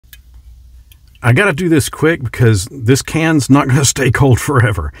I gotta do this quick because this can's not gonna stay cold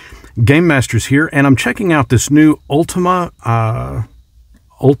forever. GameMasters here, and I'm checking out this new Ultimate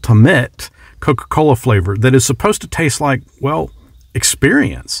Coca Cola flavor that is supposed to taste like, well,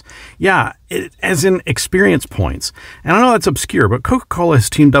 experience. Yeah, as in experience points. And I know that's obscure, but Coca Cola has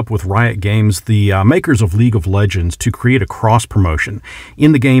teamed up with Riot Games, the makers of League of Legends, to create a cross promotion.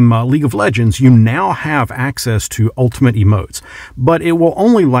 In the game League of Legends, you now have access to ultimate emotes, but it will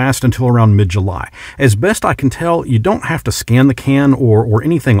only last until around mid-July. As best I can tell, you don't have to scan the can or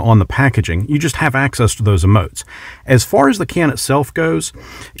anything on the packaging. You just have access to those emotes. As far as the can itself goes,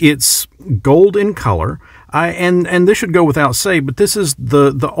 it's gold in color. And this should go without say, but this is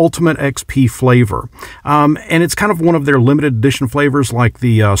the Ultimate XP flavor. And it's kind of one of their limited edition flavors, like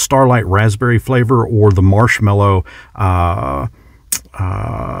the Starlight Raspberry flavor or the Marshmallow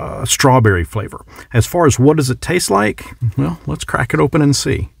Strawberry flavor. As far as what does it taste like, well, let's crack it open and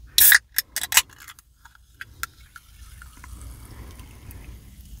see.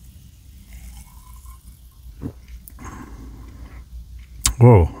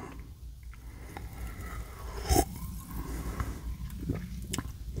 Whoa.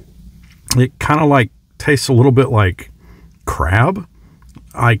 It kind of like tastes a little bit like crab,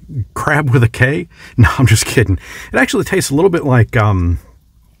 like crab with a K. No, I'm just kidding. It actually tastes a little bit like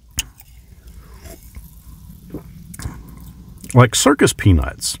circus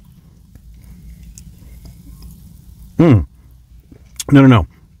peanuts. No.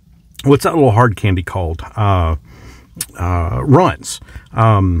 What's that little hard candy called? Runs.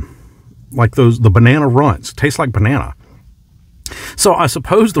 Like the banana runs. Tastes like banana. So I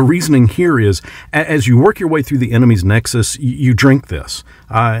suppose the reasoning here is, as you work your way through the enemy's nexus, you drink this,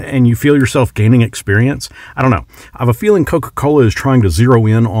 and you feel yourself gaining experience. I don't know. I have a feeling Coca-Cola is trying to zero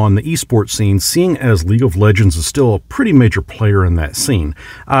in on the esports scene, seeing as League of Legends is still a pretty major player in that scene.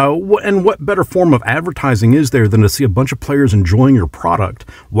 And what better form of advertising is there than to see a bunch of players enjoying your product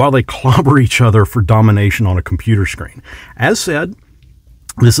while they clobber each other for domination on a computer screen? As said,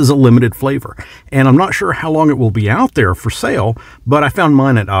 this is a limited flavor, and I'm not sure how long it will be out there for sale, but I found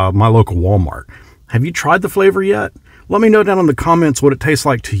mine at my local Walmart. Have you tried the flavor yet? Let me know down in the comments what it tastes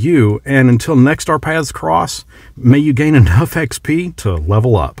like to you, and until next our paths cross, may you gain enough XP to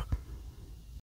level up.